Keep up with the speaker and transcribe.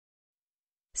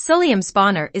Soulium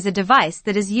Spawner is a device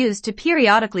that is used to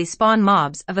periodically spawn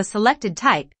mobs of a selected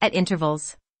type at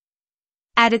intervals.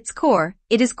 At its core,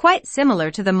 it is quite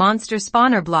similar to the monster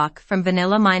spawner block from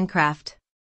vanilla Minecraft.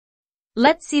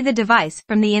 Let's see the device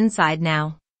from the inside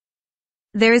now.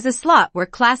 There is a slot where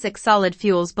classic solid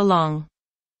fuels belong.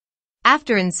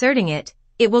 After inserting it,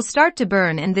 it will start to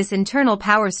burn and this internal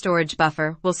power storage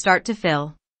buffer will start to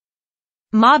fill.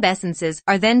 Mob essences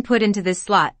are then put into this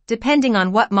slot depending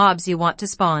on what mobs you want to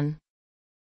spawn.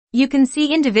 You can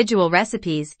see individual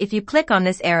recipes if you click on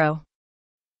this arrow.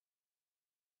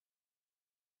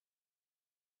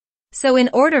 So in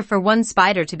order for one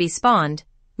spider to be spawned,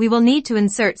 we will need to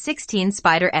insert 16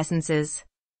 spider essences.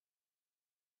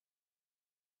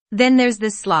 Then there's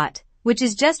this slot, which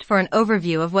is just for an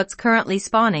overview of what's currently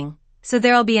spawning, so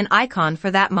there'll be an icon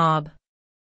for that mob.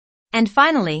 And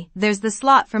finally, there's the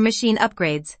slot for machine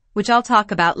upgrades, which I'll talk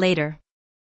about later.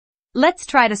 Let's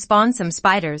try to spawn some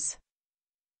spiders.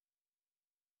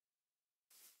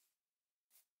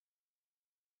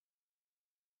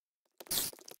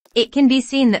 It can be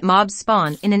seen that mobs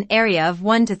spawn in an area of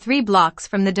 1 to 3 blocks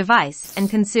from the device and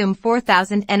consume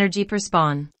 4,000 energy per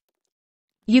spawn.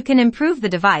 You can improve the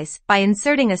device by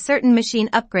inserting a certain machine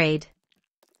upgrade.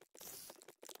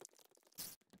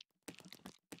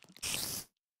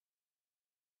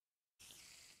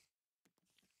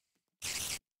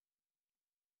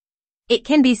 It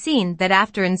can be seen that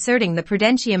after inserting the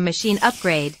Prudentium machine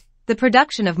upgrade, the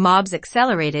production of mobs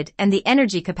accelerated and the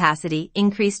energy capacity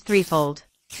increased threefold.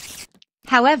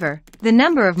 However, the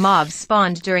number of mobs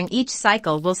spawned during each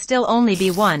cycle will still only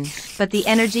be 1, but the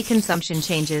energy consumption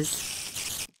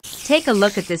changes. Take a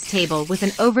look at this table with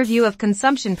an overview of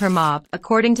consumption per mob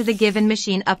according to the given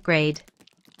machine upgrade.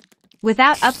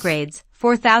 Without upgrades,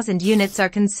 4,000 units are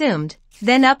consumed.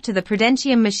 Then up to the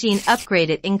Prudentium machine upgrade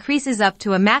it increases up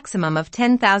to a maximum of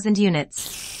 10,000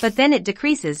 units, but then it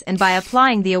decreases and by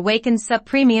applying the Awakened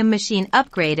Sub-Premium machine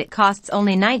upgrade it costs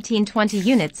only 1920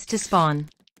 units to spawn.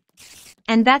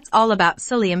 And that's all about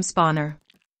Soulium Spawner.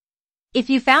 If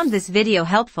you found this video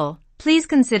helpful, please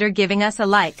consider giving us a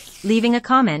like, leaving a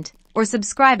comment, or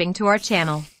subscribing to our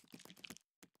channel.